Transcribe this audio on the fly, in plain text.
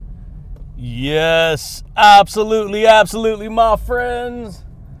Yes, absolutely, my friends.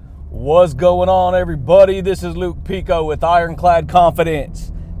 What's going on, everybody? This is Luke Pico with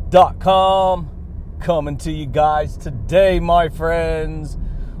IroncladConfidence.com coming to you guys today, my friends,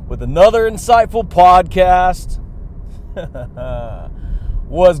 with another insightful podcast.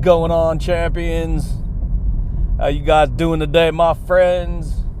 What's going on, champions? How you guys doing today, my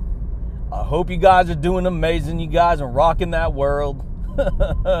friends? I hope you guys are doing amazing. You guys are rocking that world.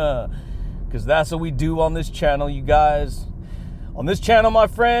 Because that's what we do on this channel, you guys. On this channel, my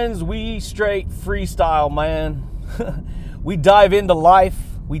friends, we straight freestyle, man. We dive into life.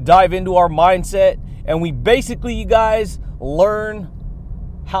 We dive into our mindset. And we basically, you guys, learn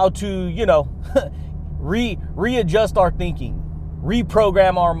how to, readjust our thinking.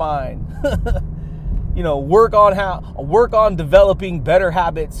 Reprogram our mind. Work on developing better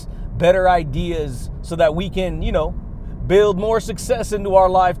habits, better ideas, so that we can, build more success into our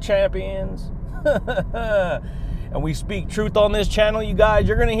life, champions. And we speak truth on this channel, you guys.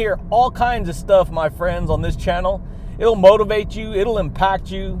 You're going to hear all kinds of stuff, my friends, on this channel. It'll motivate you. It'll impact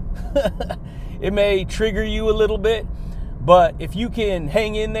you. It may trigger you a little bit. But if you can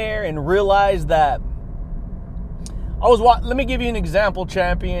hang in there and realize that... Let me give you an example,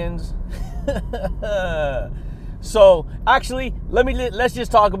 champions. So, actually, let's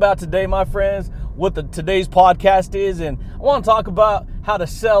just talk about today, my friends, what today's podcast is. And I want to talk about how to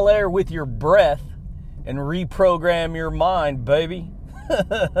sell air with your breath and reprogram your mind, baby.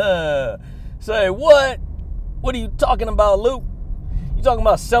 Say, what? What are you talking about, Luke? You talking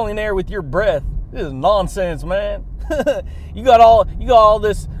about selling air with your breath? This is nonsense, man. You got all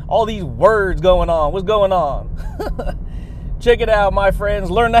these words going on. What's going on? Check it out, my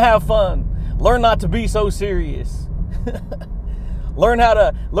friends. Learn to have fun. Learn not to be so serious. Learn how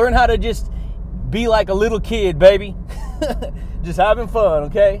to just be like a little kid, baby. Just having fun,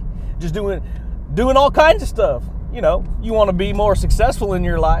 okay? Just doing all kinds of stuff. You want to be more successful in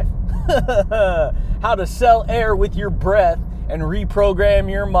your life. How to sell air with your breath and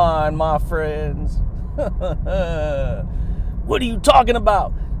reprogram your mind, my friends. What are you talking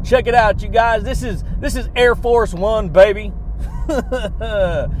about? Check it out, you guys. This is Air Force One, baby.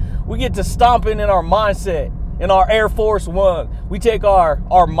 We get to stomping in our mindset, in our Air Force One. We take our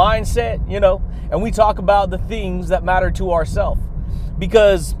mindset, and we talk about the things that matter to ourselves.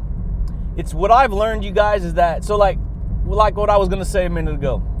 Because it's what I've learned, you guys, is that, so like what I was going to say a minute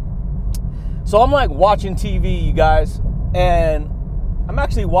ago. So I'm like watching TV, you guys, and I'm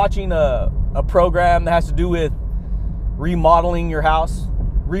actually watching a program that has to do with remodeling your house.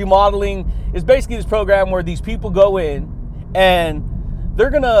 Remodeling is basically this program where these people go in and they're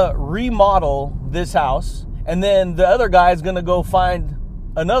going to remodel this house, and then the other guy is going to go find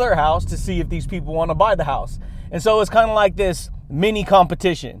another house to see if these people want to buy the house. And so it's kind of like this mini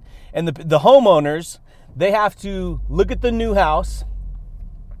competition. And the homeowners, they have to look at the new house,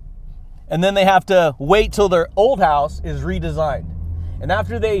 and then they have to wait till their old house is redesigned. And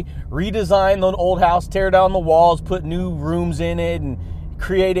after they redesign the old house, tear down the walls, put new rooms in it, and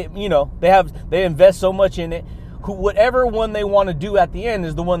create it, they invest so much in it. Whatever one they want to do at the end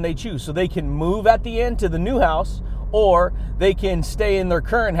is the one they choose. So they can move at the end to the new house, or they can stay in their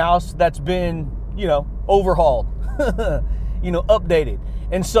current house that's been, overhauled, updated.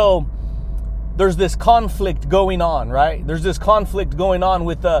 And so there's this conflict going on, right? There's this conflict going on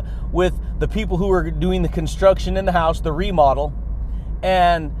with the people who are doing the construction in the house, the remodel.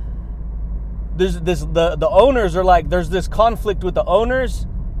 And there's the owners are like, there's this conflict with the owners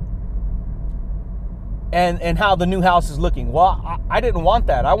and how the new house is looking. Well, I didn't want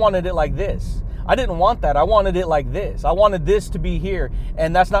that. I wanted it like this. I didn't want that. I wanted it like this. I wanted this to be here.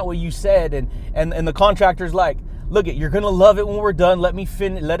 And that's not what you said. And the contractor's like, look, you're going to love it when we're done. Let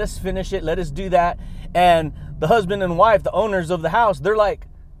us finish it. Let us do that. And the husband and wife, the owners of the house, they're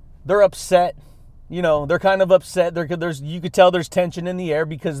upset. They're kind of upset. You could tell there's tension in the air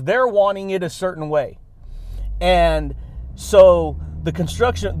because they're wanting it a certain way. And so the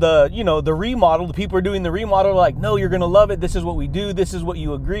construction, the remodel, the people are doing the remodel are like, no, you're going to love it. This is what we do. This is what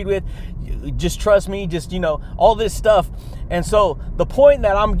you agreed with. Just trust me. Just, all this stuff. And so the point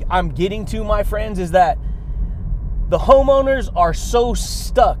that I'm getting to, my friends, is that the homeowners are so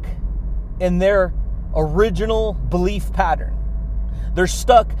stuck in their original belief pattern. They're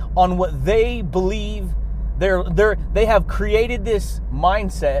stuck on what they believe. They have created this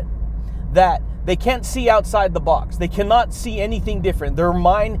mindset that they can't see outside the box. They cannot see anything different. Their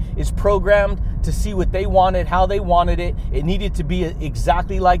mind is programmed to see what they wanted, how they wanted it. It needed to be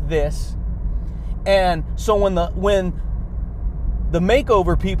exactly like this. And so when the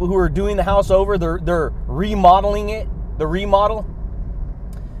makeover people who are doing the house over, they're remodeling it, the remodel,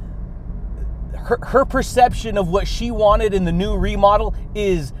 her perception of what she wanted in the new remodel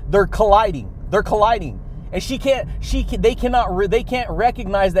is they're colliding. And they can't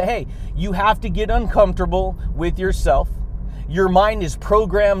recognize that, hey, you have to get uncomfortable with yourself. Your mind is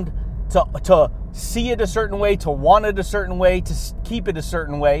programmed to see it a certain way, to want it a certain way, to keep it a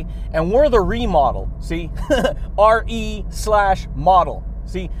certain way. And we're the remodel, see? RE/model,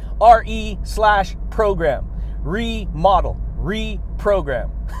 see? RE/program. Remodel,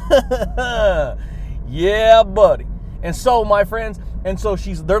 reprogram. Yeah, buddy. And so, my friends,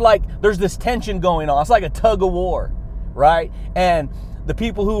 there's this tension going on. It's like a tug of war, right? And the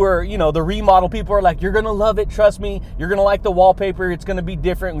people who are, the remodel people are like, you're going to love it. Trust me. You're going to like the wallpaper. It's going to be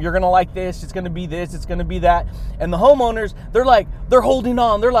different. You're going to like this. It's going to be this. It's going to be that. And the homeowners, they're holding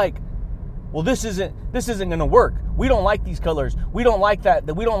on. They're like, well, this isn't going to work. We don't like these colors. We don't like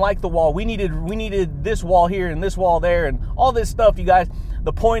that. We don't like the wall. We needed this wall here and this wall there and all this stuff, you guys.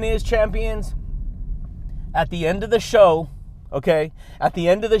 The point is, champions, at the end of the show, okay, at the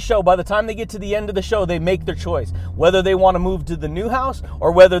end of the show, by the time they get to the end of the show, they make their choice, whether they want to move to the new house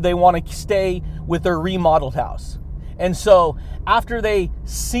or whether they want to stay with their remodeled house. And so after they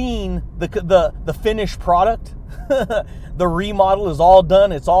seen the finished product, the remodel is all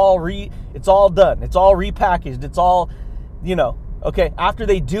done. It's all done. It's all repackaged. It's all, okay. After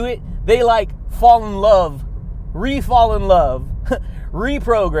they do it, they fall in love, reprogram,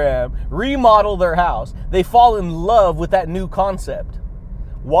 remodel their house. They fall in love with that new concept.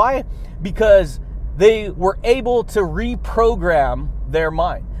 Why? Because they were able to reprogram their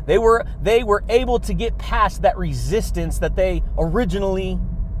mind. They were able to get past that resistance that they originally,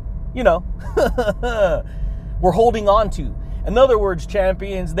 were holding on to. In other words,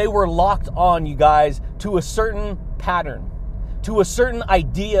 champions, they were locked on, you guys, to a certain pattern, to a certain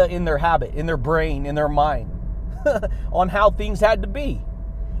idea in their habit, in their brain, in their mind, on how things had to be.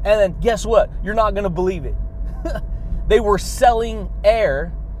 And then guess what? You're not going to believe it. They were selling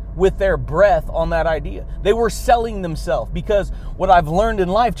air with their breath on that idea. They were selling themselves, because what I've learned in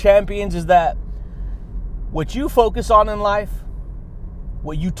life, champions, is that what you focus on in life,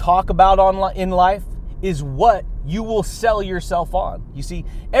 what you talk about in life, is what you will sell yourself on. You see,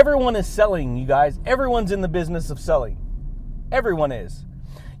 everyone is selling, you guys. Everyone's in the business of selling. Everyone is.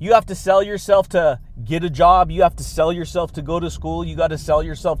 You have to sell yourself to get a job. You have to sell yourself to go to school. You got to sell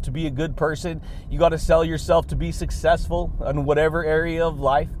yourself to be a good person. You got to sell yourself to be successful in whatever area of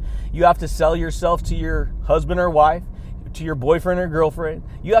life. You have to sell yourself to your husband or wife, to your boyfriend or girlfriend.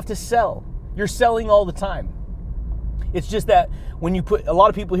 You have to sell. You're selling all the time. It's just that when a lot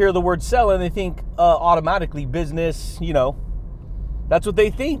of people hear the word sell and they think automatically business, that's what they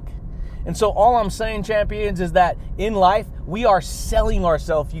think. And so all I'm saying, champions, is that in life, we are selling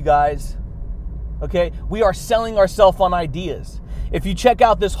ourselves, you guys. Okay? We are selling ourselves on ideas. If you check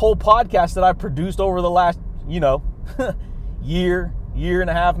out this whole podcast that I've produced over the last, year and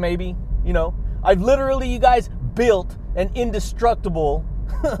a half, maybe, I've literally, you guys, built an indestructible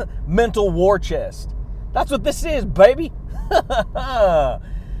mental war chest. That's what this is, baby.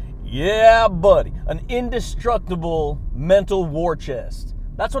 Yeah, buddy. An indestructible mental war chest.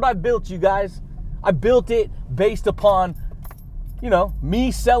 That's what I built, you guys. I built it based upon,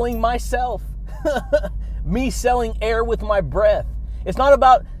 me selling myself. Me selling air with my breath. It's not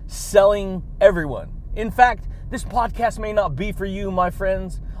about selling everyone. In fact, this podcast may not be for you, my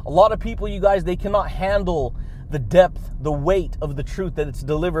friends. A lot of people, you guys, they cannot handle the depth, the weight of the truth that it's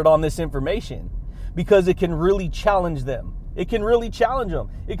delivered on this information, because it can really challenge them. It can really challenge them.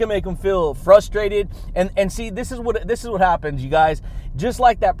 It can make them feel frustrated. And see, this is what happens, you guys. Just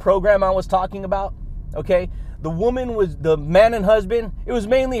like that program I was talking about, okay? The woman was the man and husband. It was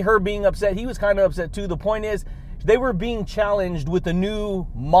mainly her being upset. He was kind of upset too. The point is, they were being challenged with the new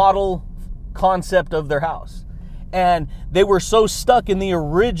model concept of their house. And they were so stuck in the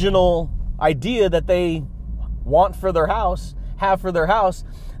original idea that they have for their house,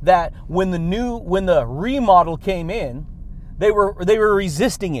 that when the remodel came in, they were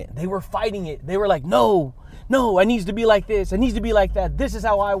resisting it. They were fighting it. They were like, no, it needs to be like this. It needs to be like that. This is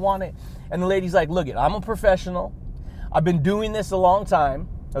how I want it. And the lady's like, look, I'm a professional. I've been doing this a long time.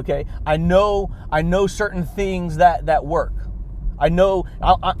 Okay. I know certain things that work.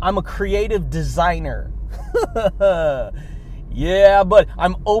 I'm a creative designer. Yeah, but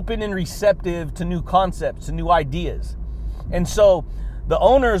I'm open and receptive to new concepts, to new ideas. And so the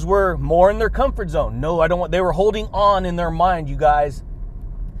owners were more in their comfort zone. No, I don't want. They were holding on in their mind, you guys,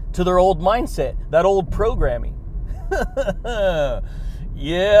 to their old mindset, that old programming.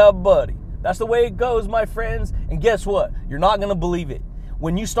 Yeah, buddy. That's the way it goes, my friends. And guess what? You're not going to believe it.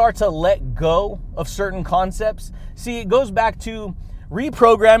 When you start to let go of certain concepts, see, it goes back to,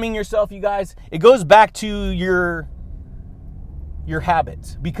 reprogramming yourself, you guys, it goes back to your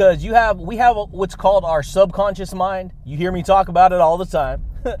habits, because we have what's called our subconscious mind. You hear me talk about it all the time.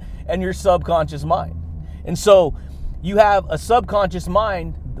 And your subconscious mind. And so you have a subconscious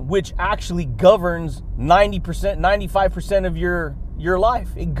mind which actually governs 90%, 95% of your life.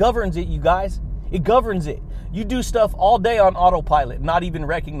 It governs it, you guys. It governs it. You do stuff all day on autopilot, not even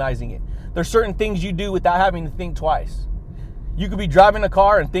recognizing it. There's certain things you do without having to think twice. You could be driving a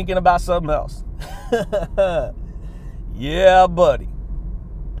car and thinking about something else. Yeah, buddy.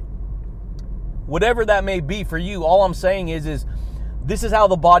 Whatever that may be for you, all I'm saying is this is how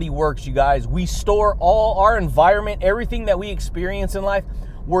the body works, you guys. We store all our environment, everything that we experience in life.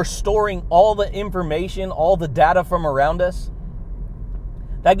 We're storing all the information, all the data from around us.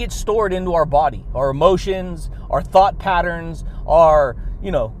 That gets stored into our body, our emotions, our thought patterns, our,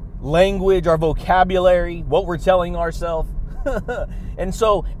 language, our vocabulary, what we're telling ourselves. And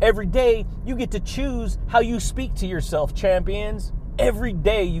so every day you get to choose how you speak to yourself, champions. Every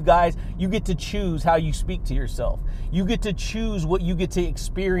day, you guys, you get to choose how you speak to yourself. You get to choose what you get to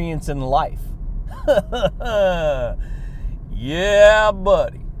experience in life. Yeah,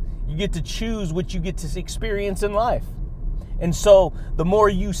 buddy. You get to choose what you get to experience in life. And so the more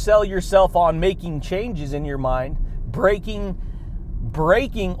you sell yourself on making changes in your mind, breaking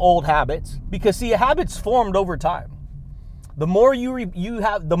old habits, because see, a habit's formed over time. The more you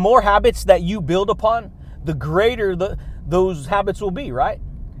have, the more habits that you build upon, the greater those habits will be, right?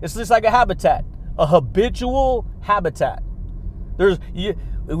 It's just like a habitat, a habitual habitat.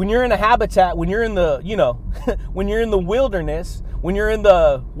 When you're in a habitat, when you're in the, when you're in the wilderness, when you're in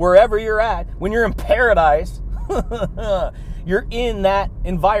the wherever you're at, when you're in paradise, you're in that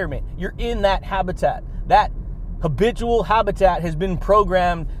environment. You're in that habitat. That habitual habitat has been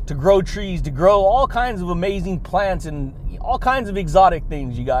programmed to grow trees, to grow all kinds of amazing plants and all kinds of exotic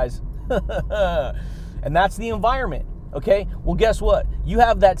things, you guys. And that's the environment, okay? Well, guess what? You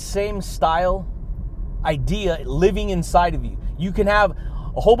have that same style idea living inside of you. You can have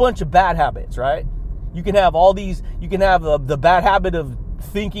a whole bunch of bad habits, right? You can have the bad habit of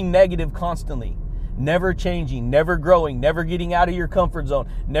thinking negative constantly, never changing, never growing, never getting out of your comfort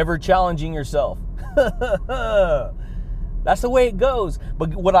zone, never challenging yourself. That's the way it goes.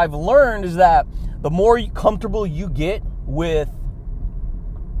 But what I've learned is that the more comfortable you get with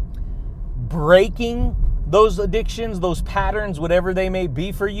breaking those addictions, those patterns, whatever they may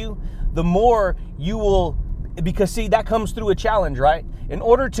be for you, the more you will, because see, that comes through a challenge, right? In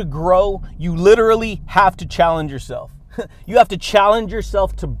order to grow, you literally have to challenge yourself. You have to challenge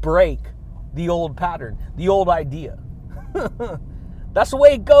yourself to break the old pattern, the old idea. That's the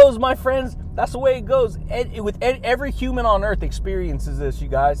way it goes, my friends. That's the way it goes. Every human on earth experiences this, you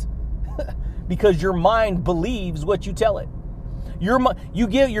guys. Because your mind believes what you tell it.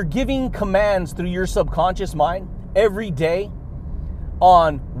 You're giving commands through your subconscious mind every day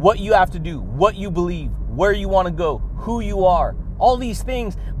on what you have to do, what you believe, where you want to go, who you are, all these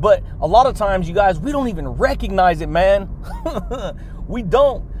things. But a lot of times, you guys, we don't even recognize it, man. We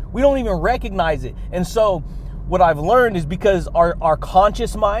don't even recognize it. And so what I've learned is because our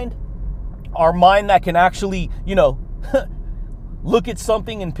conscious mind, our mind that can actually, look at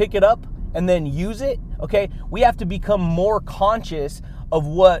something and pick it up and then use it, okay? We have to become more conscious of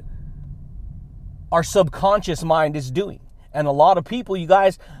what our subconscious mind is doing. And a lot of people, you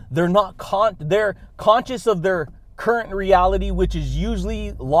guys, they're conscious of their current reality, which is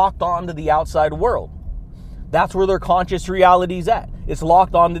usually locked onto the outside world. That's where their conscious reality is at. It's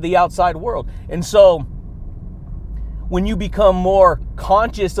locked onto the outside world. And so when you become more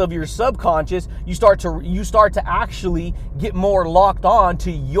conscious of your subconscious, you start to actually get more locked on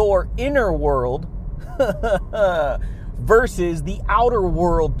to your inner world versus the outer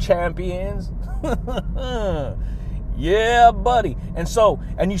world, champions. Yeah, buddy.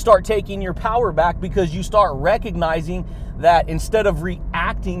 And you start taking your power back because you start recognizing that instead of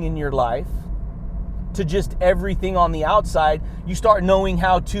reacting in your life to just everything on the outside, you start knowing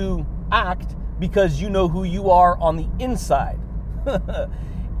how to act because you know who you are on the inside.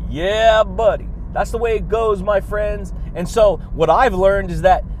 Yeah, buddy. That's the way it goes, my friends. And so what I've learned is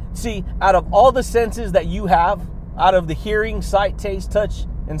that, see, out of all the senses that you have, out of the hearing, sight, taste, touch,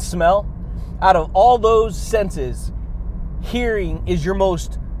 and smell, out of all those senses, hearing is your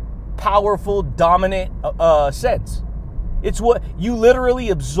most powerful, dominant sense. It's what you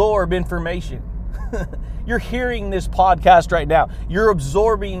literally absorb information. You're hearing this podcast right now. You're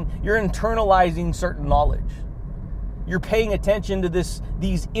internalizing certain knowledge. You're paying attention to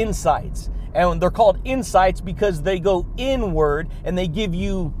these insights. And they're called insights because they go inward and they give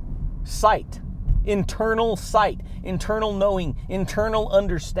you sight. internal sight, internal knowing, internal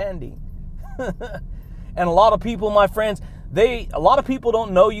understanding. And a lot of people, my friends, a lot of people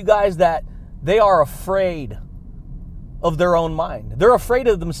don't know, you guys, that they are afraid of their own mind. They're afraid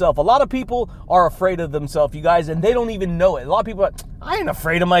of themselves. A lot of people are afraid of themselves, you guys, and they don't even know it. A lot of people are like, I ain't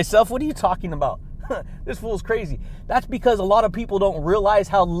afraid of myself. What are you talking about? This fool's crazy. That's because a lot of people don't realize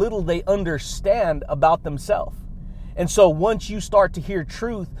how little they understand about themselves. And so once you start to hear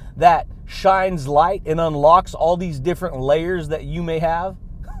truth that shines light and unlocks all these different layers that you may have,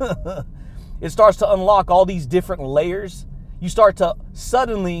 it starts to unlock all these different layers. You start to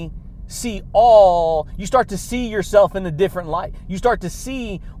suddenly you start to see yourself in a different light. You start to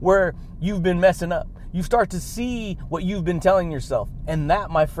see where you've been messing up. You start to see what you've been telling yourself. And that,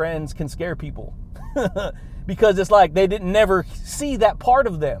 my friends, can scare people. Because it's like they didn't never see that part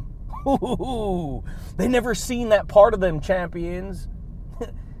of them. They never seen that part of them, champions.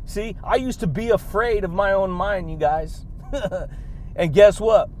 See, I used to be afraid of my own mind, you guys. And guess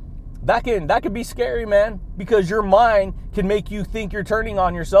what? That could be scary, man, because your mind can make you think you're turning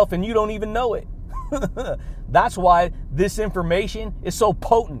on yourself and you don't even know it. That's why this information is so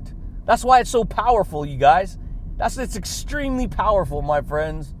potent. That's why it's so powerful, you guys. It's extremely powerful, my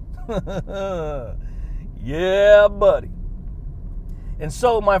friends. Yeah, buddy. And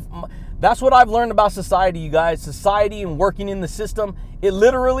so that's what I've learned about society, you guys. Society and working in the system,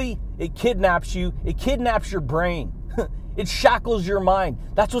 it kidnaps you. It kidnaps your brain. It shackles your mind.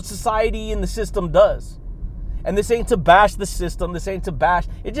 That's what society and the system does. And this ain't to bash the system. This ain't to bash.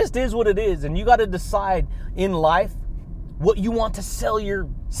 It just is what it is. And you got to decide in life what you want to sell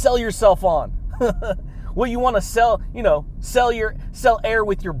yourself on. What you want to sell, sell air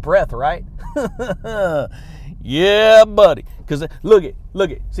with your breath, right? Yeah, buddy. Because look it.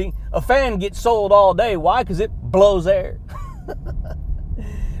 See, a fan gets sold all day. Why? Because it blows air.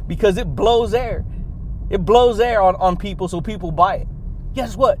 Because it blows air. It blows air on people, so people buy it.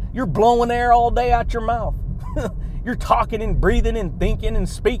 Guess what? You're blowing air all day out your mouth. You're talking and breathing and thinking and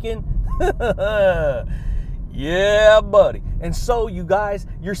speaking. Yeah, buddy. And so, you guys,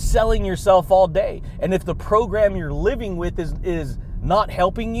 you're selling yourself all day. And if the program you're living with is not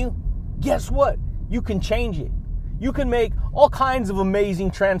helping you, guess what? You can change it. You can make all kinds of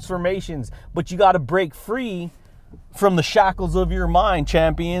amazing transformations, but you got to break free from the shackles of your mind,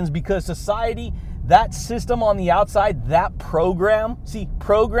 champions, because society, that system on the outside, that program,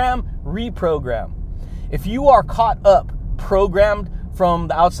 reprogram. If you are caught up, programmed from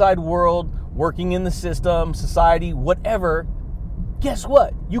the outside world, working in the system, society, whatever, guess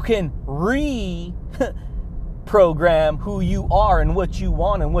what? You can reprogram who you are and what you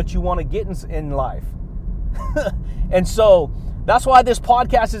want to get in life. And so that's why this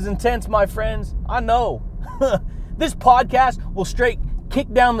podcast is intense, my friends. I know. This podcast will straight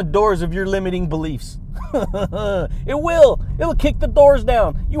kick down the doors of your limiting beliefs. It'll kick the doors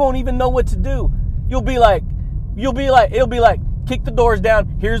down. You won't even know what to do. It'll be like, kick the doors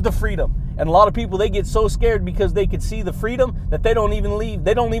down. Here's the freedom. And a lot of people, they get so scared because they could see the freedom that they don't even leave.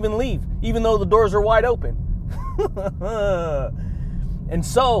 They don't even leave, even though the doors are wide open. And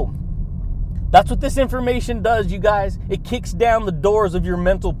so, that's what this information does, you guys. It kicks down the doors of your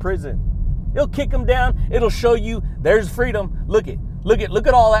mental prison. It'll kick them down. It'll show you there's freedom. Look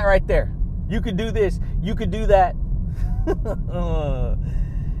at all that right there. You could do this. You could do that.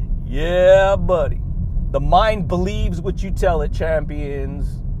 Yeah, buddy. The mind believes what you tell it,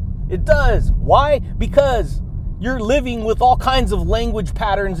 champions. It does. Why? Because you're living with all kinds of language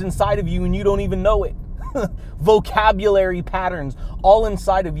patterns inside of you and you don't even know it. Vocabulary patterns all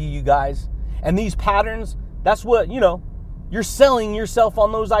inside of you, you guys. And these patterns, that's what, you're selling yourself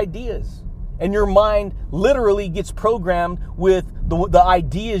on those ideas. And your mind literally gets programmed with the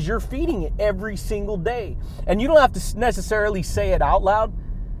ideas you're feeding it every single day. And you don't have to necessarily say it out loud.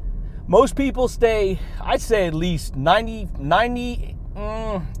 Most people stay, I'd say at least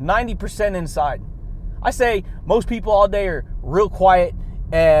 90% inside. I say most people all day are real quiet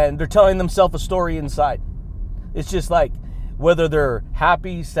and they're telling themselves a story inside. It's just like, whether they're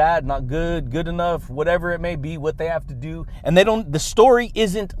happy, sad, not good, good enough, whatever it may be, what they have to do. And the story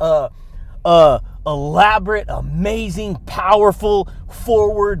isn't a elaborate, amazing, powerful,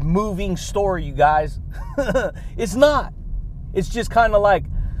 forward moving story, you guys. It's not. It's just kind of like,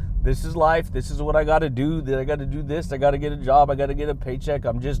 this is life. This is what I got to do. I got to do this. I got to get a job. I got to get a paycheck.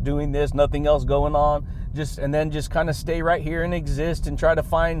 I'm just doing this. Nothing else going on. And then just kind of stay right here and exist and try to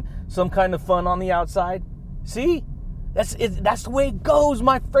find some kind of fun on the outside. See? That's the way it goes,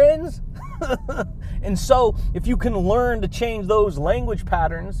 my friends. And so, if you can learn to change those language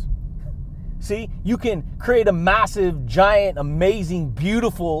patterns, see, you can create a massive, giant, amazing,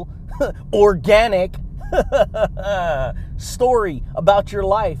 beautiful organic story about your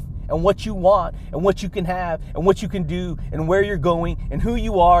life and what you want and what you can have and what you can do and where you're going and who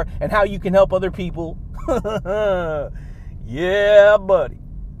you are and how you can help other people. Yeah, buddy.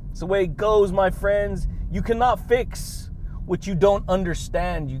 It's the way it goes, my friends. You cannot fix what you don't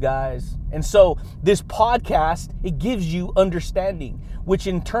understand, you guys. And so this podcast, it gives you understanding, which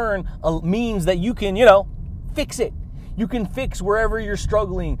in turn means that you can, fix it. You can fix wherever you're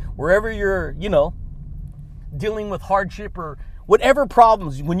struggling, wherever you're, dealing with hardship or whatever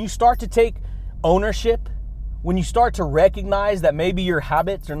problems. When you start to take ownership, when you start to recognize that maybe your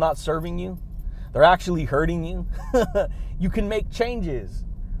habits are not serving you, they're actually hurting you, you can make changes.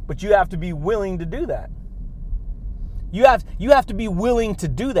 But you have to be willing to do that. You have to be willing to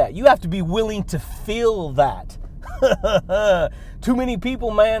do that. You have to be willing to feel that. Too many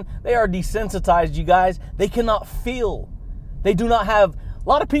people, man, they are desensitized, you guys. They cannot feel. They do not have. A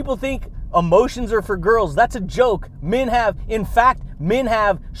lot of people think emotions are for girls. That's a joke. Men have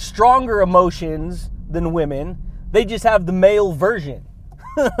stronger emotions than women. They just have the male version.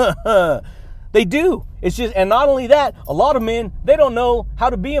 They do. It's just, and not only that, a lot of men, they don't know how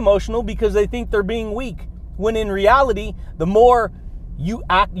to be emotional because they think they're being weak. When in reality, the more you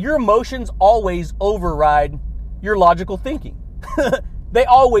act, your emotions always override your logical thinking. They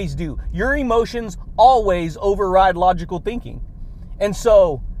always do. Your emotions always override logical thinking. And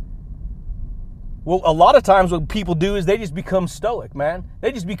so, a lot of times what people do is they just become stoic, man.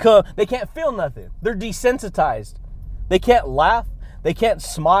 They can't feel nothing. They're desensitized. They can't laugh. They can't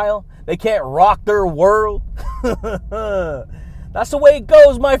smile. They can't rock their world. That's the way it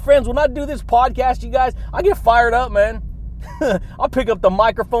goes, my friends. When I do this podcast, you guys, I get fired up, man. I'll pick up the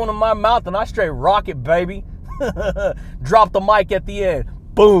microphone in my mouth and I straight rock it, baby. Drop the mic at the end.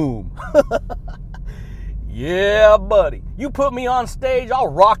 Boom. Yeah, buddy. You put me on stage, I'll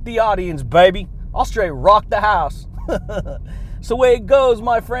rock the audience, baby. I'll straight rock the house. It's the way it goes,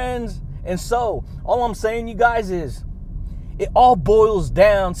 my friends. And so, all I'm saying, you guys, is it all boils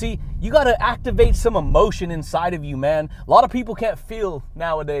down. See, you got to activate some emotion inside of you, man. A lot of people can't feel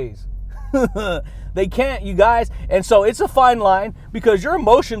nowadays. They can't, you guys. And so it's a fine line because your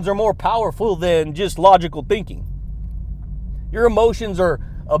emotions are more powerful than just logical thinking. Your emotions are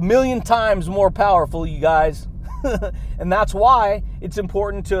 1,000,000 times more powerful, you guys. And that's why it's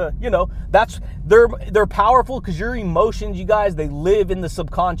important to, they're powerful because your emotions, you guys, they live in the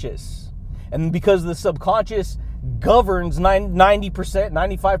subconscious. And because the subconscious governs 90%,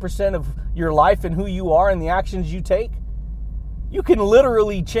 95% of your life and who you are and the actions you take, you can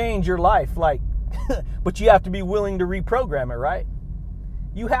literally change your life. But you have to be willing to reprogram it, right?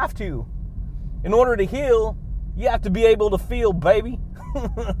 You have to. In order to heal, you have to be able to feel, baby.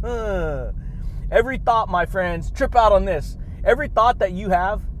 Every thought, my friends, trip out on this. Every thought that you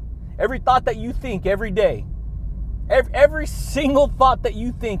have, every thought that you think every day, every single thought that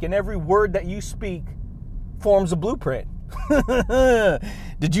you think and every word that you speak forms a blueprint.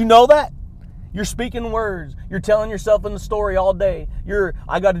 Did you know that? You're speaking words. You're telling yourself in the story all day.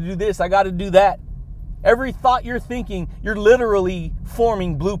 I got to do this. I got to do that. Every thought you're thinking, you're literally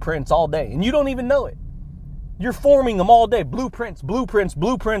forming blueprints all day. And you don't even know it. You're forming them all day. Blueprints,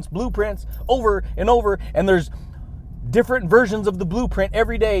 over and over. And there's different versions of the blueprint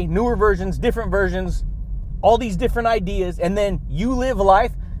every day. Newer versions, different versions, all these different ideas. And then you live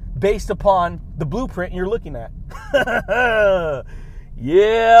life based upon the blueprint you're looking at.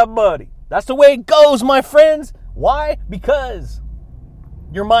 Yeah, buddy. That's the way it goes, my friends. Why? Because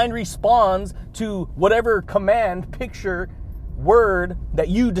your mind responds to whatever command, picture, word that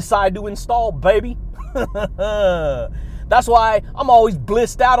you decide to install, baby. That's why I'm always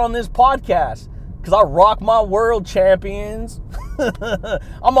blissed out on this podcast, because I rock my world, champions.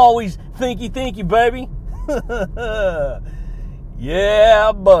 I'm always thinky, baby.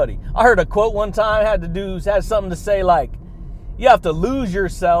 Yeah, buddy. I heard a quote one time had something to say like, you have to lose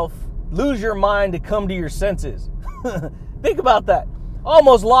yourself, lose your mind to come to your senses. Think about that. I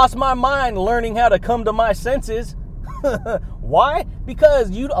almost lost my mind learning how to come to my senses. Why? Because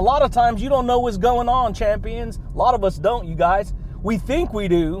a lot of times you don't know what's going on, champions. A lot of us don't, you guys. We think we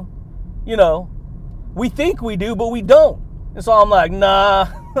do, we think we do, but we don't. And so I'm like, nah,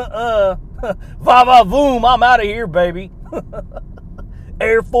 va-va-voom, I'm out of here, baby.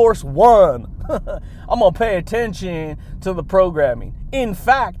 Air Force One. I'm going to pay attention to the programming. In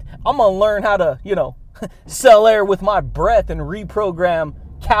fact, I'm going to learn how to, sell air with my breath and reprogram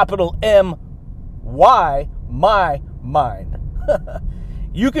capital M-Y, my mind.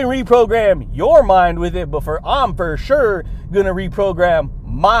 You can reprogram your mind with it, but I'm for sure going to reprogram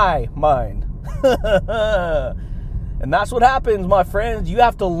my mind. And that's what happens, my friends. You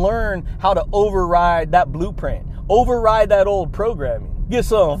have to learn how to override that blueprint, override that old programming. Get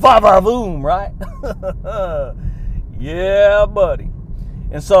some va-va-voom, right? Yeah, buddy.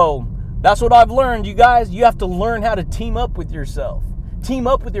 And so that's what I've learned, you guys. You have to learn how to team up with yourself. Team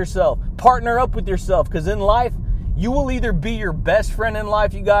up with yourself. Partner up with yourself. Because in life, you will either be your best friend in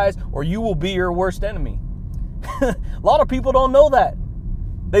life, you guys, or you will be your worst enemy. A lot of people don't know that.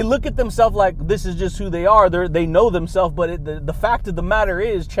 They look at themselves like this is just who they are. They know themselves, but the fact of the matter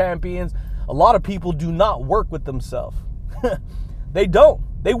is, champions, a lot of people do not work with themselves. They don't.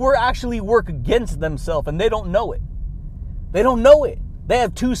 They actually work against themselves, and they don't know it. They don't know it. They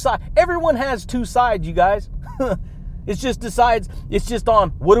have two sides. Everyone has two sides, you guys. It's just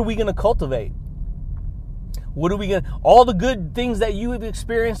on what are we going to cultivate? All the good things that you have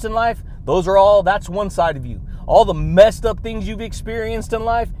experienced in life, that's one side of you. All the messed up things you've experienced in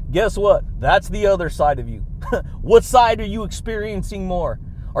life, guess what? That's the other side of you. What side are you experiencing more?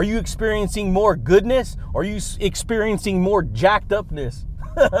 Are you experiencing more goodness? Or are you experiencing more jacked upness?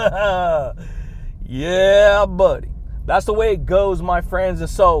 Yeah, buddy. That's the way it goes, my friends. And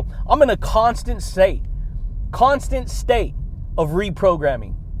so I'm in a constant state of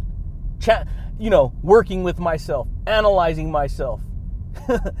reprogramming. Working with myself, analyzing myself,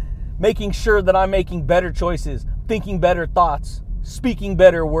 making sure that I'm making better choices, thinking better thoughts, speaking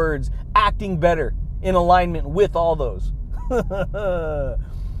better words, acting better in alignment with all those.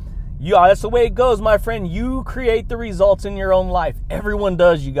 Yeah, that's the way it goes, my friend. You create the results in your own life. Everyone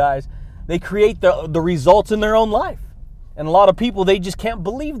does, you guys. They create the results in their own life. And a lot of people, they just can't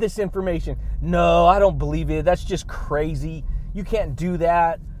believe this information. No, I don't believe it. That's just crazy. You can't do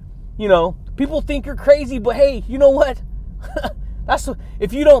that. People think you're crazy, but hey, you know what?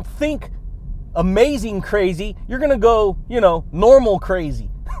 If you don't think amazing crazy, you're going to go, normal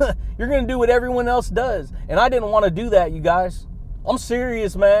crazy. You're going to do what everyone else does. And I didn't want to do that, you guys. I'm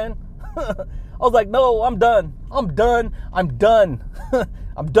serious, man. I was like, no, I'm done. I'm done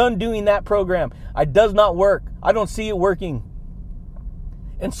doing that program. It does not work. I don't see it working.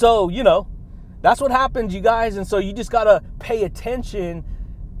 And so, that's what happens, you guys. And so you just got to pay attention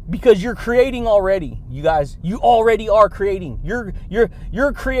because you're creating already, you guys. You already are creating. You're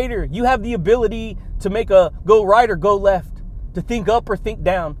a creator. You have the ability to make a go right or go left, to think up or think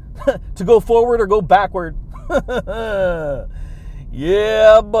down, to go forward or go backward.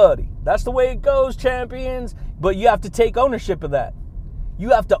 Yeah, buddy. That's the way it goes, champions. But you have to take ownership of that. You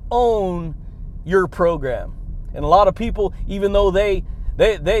have to own your program. And a lot of people, even though they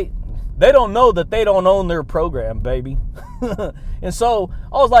don't know that they don't own their program, baby. And so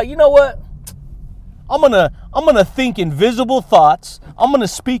I was like, you know what? I'm gonna think invisible thoughts. I'm gonna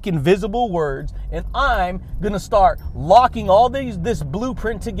speak invisible words, and I'm gonna start locking all this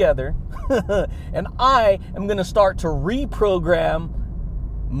blueprint together. And I am gonna start to reprogram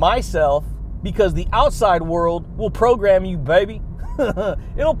myself, because the outside world will program you, baby.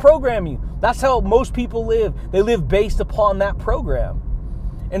 It'll program you. That's how most people live. They live based upon that program.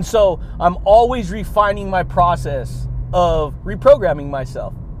 And so I'm always refining my process of reprogramming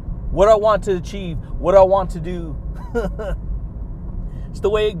myself. What I want to achieve, what I want to do. It's the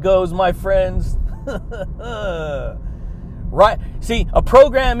way it goes, my friends. Right? See, a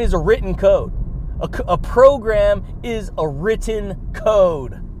program is a written code. A program is a written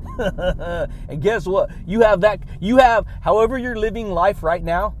code. And guess what? You have however you're living life right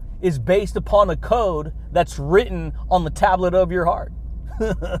now is based upon a code that's written on the tablet of your heart.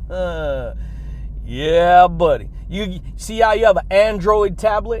 Yeah, buddy. You see how you have an Android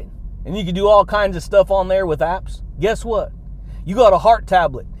tablet and you can do all kinds of stuff on there with apps? Guess what? You got a heart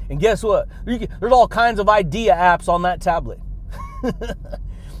tablet, and guess what? There's all kinds of idea apps on that tablet.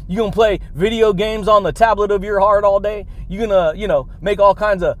 You gonna play video games on the tablet of your heart all day? You gonna, make all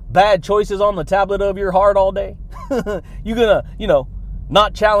kinds of bad choices on the tablet of your heart all day? You gonna,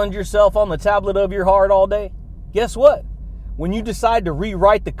 not challenge yourself on the tablet of your heart all day? Guess what? When you decide to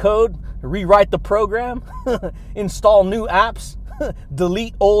rewrite the code, rewrite the program, install new apps,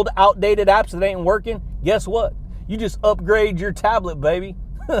 delete old outdated apps that ain't working, guess what? You just upgrade your tablet, baby.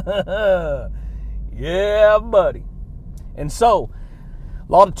 Yeah, buddy. And so,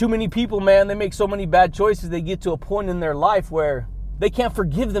 too many people, man, they make so many bad choices, they get to a point in their life where they can't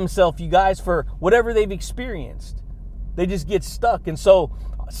forgive themselves, you guys, for whatever they've experienced. They just get stuck. And so,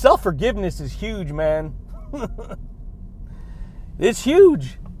 self-forgiveness is huge, man. It's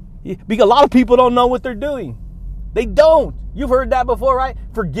huge. Because a lot of people don't know what they're doing. They don't. You've heard that before, right?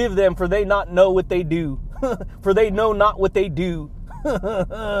 Forgive them, for they not know what they do. For they know not what they do.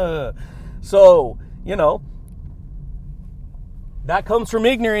 So, that comes from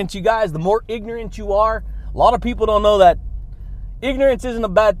ignorance, you guys. The more ignorant you are, A lot of people don't know that ignorance isn't a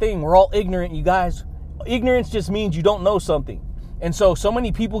bad thing. We're all ignorant, you guys. Ignorance just means you don't know something. And so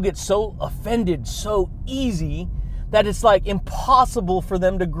many people get so offended so easy that it's like impossible for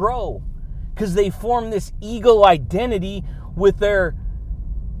them to grow because they form this ego identity with their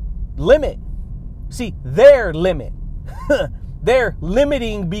limit. See, their limit. Their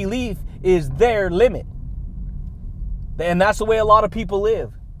limiting belief is their limit. And that's the way a lot of people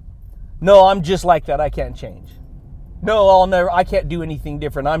live. No, I'm just like that. I can't change. No, I can't do anything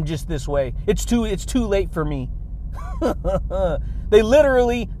different. I'm just this way. It's too late for me. They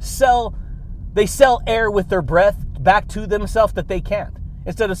literally sell air with their breath back to themselves that they can't.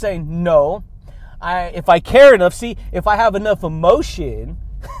 Instead of saying, no, if I care enough, see, if I have enough emotion,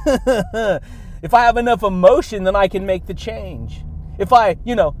 if I have enough emotion, then I can make the change. If I,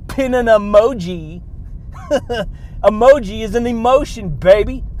 pin an emoji, emoji is an emotion,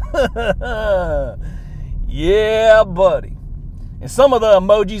 baby. Yeah, buddy. And some of the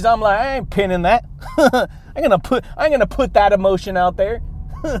emojis, I'm like, I ain't pinning that. I'm gonna put that emotion out there.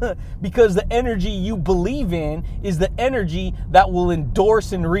 Because the energy you believe in is the energy that will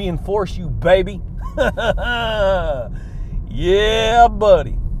endorse and reinforce you, baby. Yeah,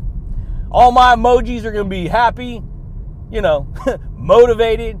 buddy. All my emojis are gonna be happy,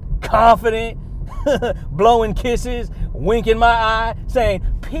 motivated, confident, blowing kisses, winking my eye, saying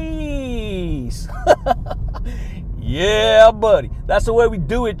peace. Yeah, buddy. That's the way we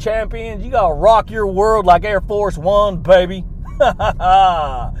do it, champions. You gotta rock your world like Air Force One, baby.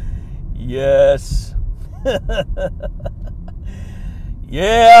 Yes.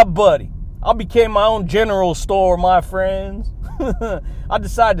 Yeah, buddy. I became my own general store, my friends. I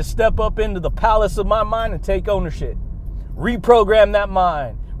decided to step up into the palace of my mind and take ownership. Reprogram that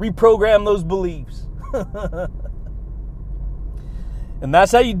mind. Reprogram those beliefs. And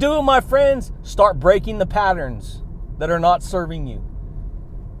that's how you do it, my friends. Start breaking the patterns that are not serving you.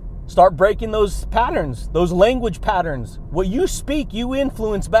 Start breaking those patterns, those language patterns. What you speak, you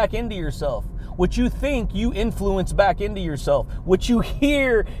influence back into yourself. What you think, you influence back into yourself. What you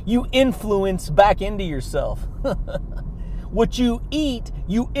hear, you influence back into yourself. What you eat,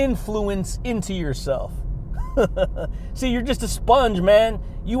 you influence into yourself. See, you're just a sponge, man.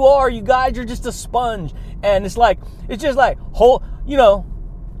 You guys, you're just a sponge. And it's just like,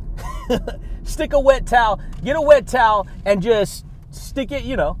 stick a wet towel, get a wet towel and just stick it,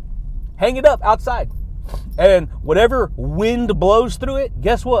 hang it up outside. And whatever wind blows through it,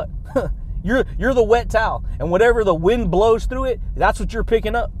 guess what? You're the wet towel. And whatever the wind blows through it, that's what you're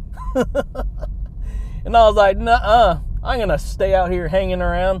picking up. And I was like, nuh-uh, I'm going to stay out here hanging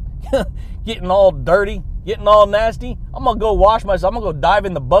around, getting all dirty, getting all nasty. I'm going to go wash myself. I'm going to go dive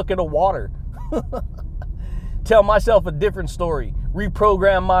in the bucket of water. Tell myself a different story.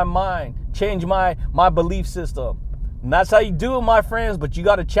 Reprogram my mind. Change my belief system. And that's how you do it, my friends. But you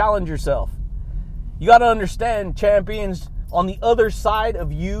got to challenge yourself. You got to understand, champions, on the other side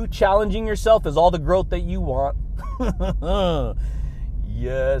of you challenging yourself is all the growth that you want.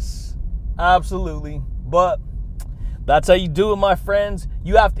 Yes, absolutely. But that's how you do it, my friends.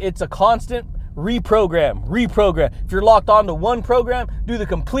 It's a constant reprogram. If you're locked onto one program, do the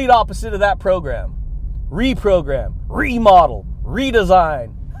complete opposite of that program. Reprogram, remodel,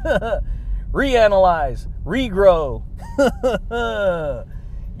 redesign, reanalyze, regrow.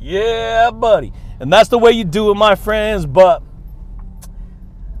 Yeah, buddy. And that's the way you do it, my friends. But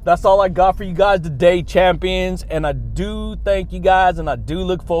that's all I got for you guys today, champions. And I do thank you guys, and I do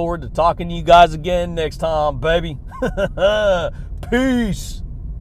look forward to talking to you guys again next time, baby. Peace.